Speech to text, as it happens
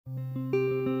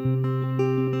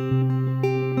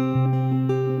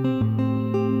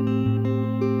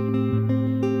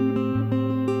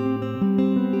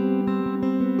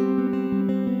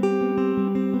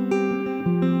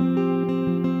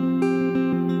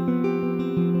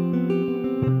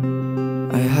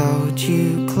held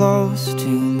you close to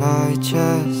my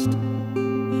chest,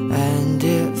 and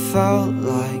it felt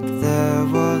like there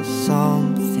was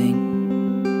something.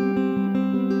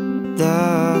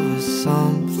 There was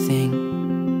something.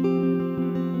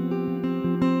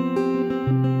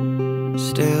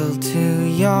 Still too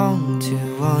young to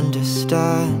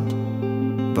understand,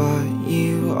 but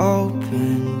you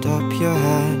opened up your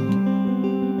hand,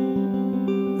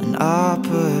 and I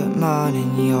put mine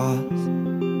in yours.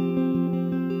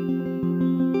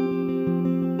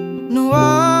 No,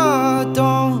 I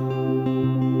don't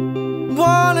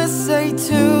wanna say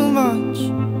too much,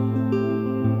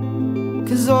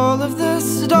 'cause all of the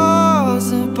stars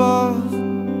above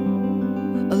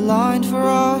aligned for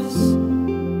us.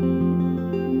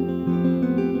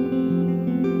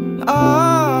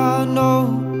 I know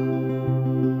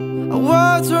our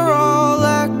words were all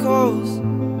echoes,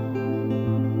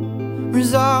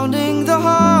 resounding the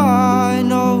high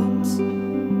notes.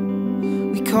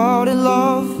 We called it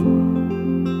love.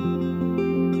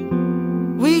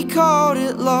 We called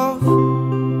it love.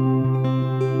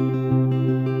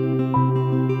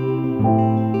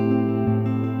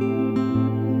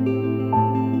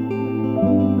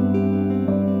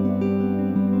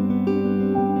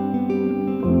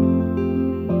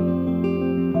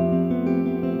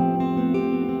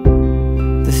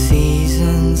 The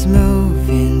seasons move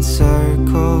in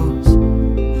circles.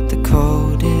 The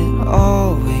cold, it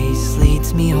always leads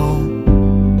me home,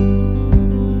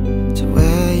 to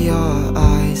where your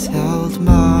eyes held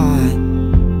mine.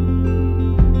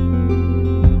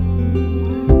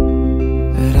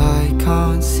 But I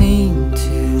can't seem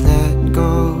to let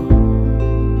go.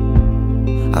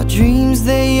 Our dreams,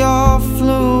 they all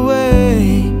flew away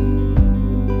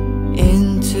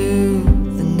into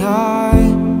the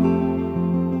night.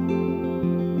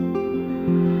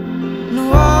 No,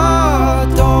 I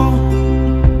don't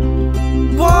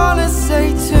wanna say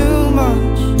too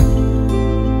much,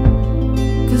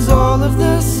 'cause all of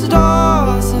the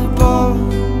stars above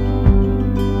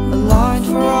aligned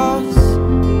for us.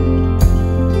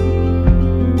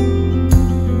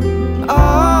 I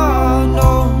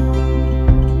know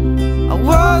our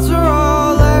words are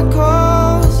all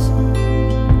echoes,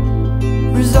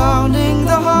 resounding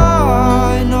the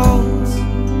high notes.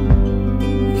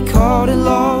 We called it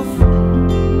love.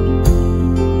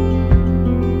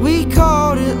 We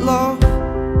called it love.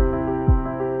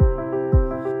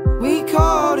 We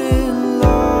called it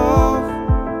love.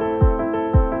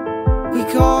 We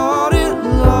called it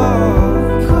love.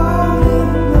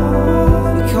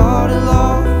 We called it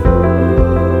love.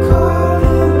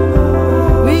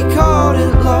 We called it love. We called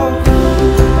it love.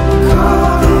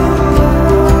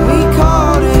 We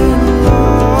called it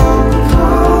love.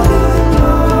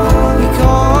 We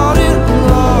called it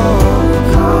love.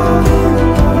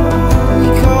 We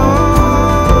called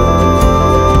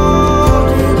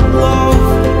it love.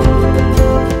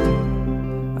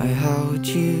 I held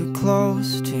you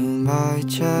close to my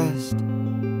chest,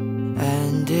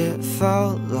 and it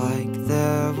felt like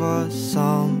there was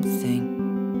something.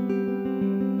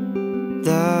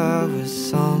 There was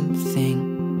something.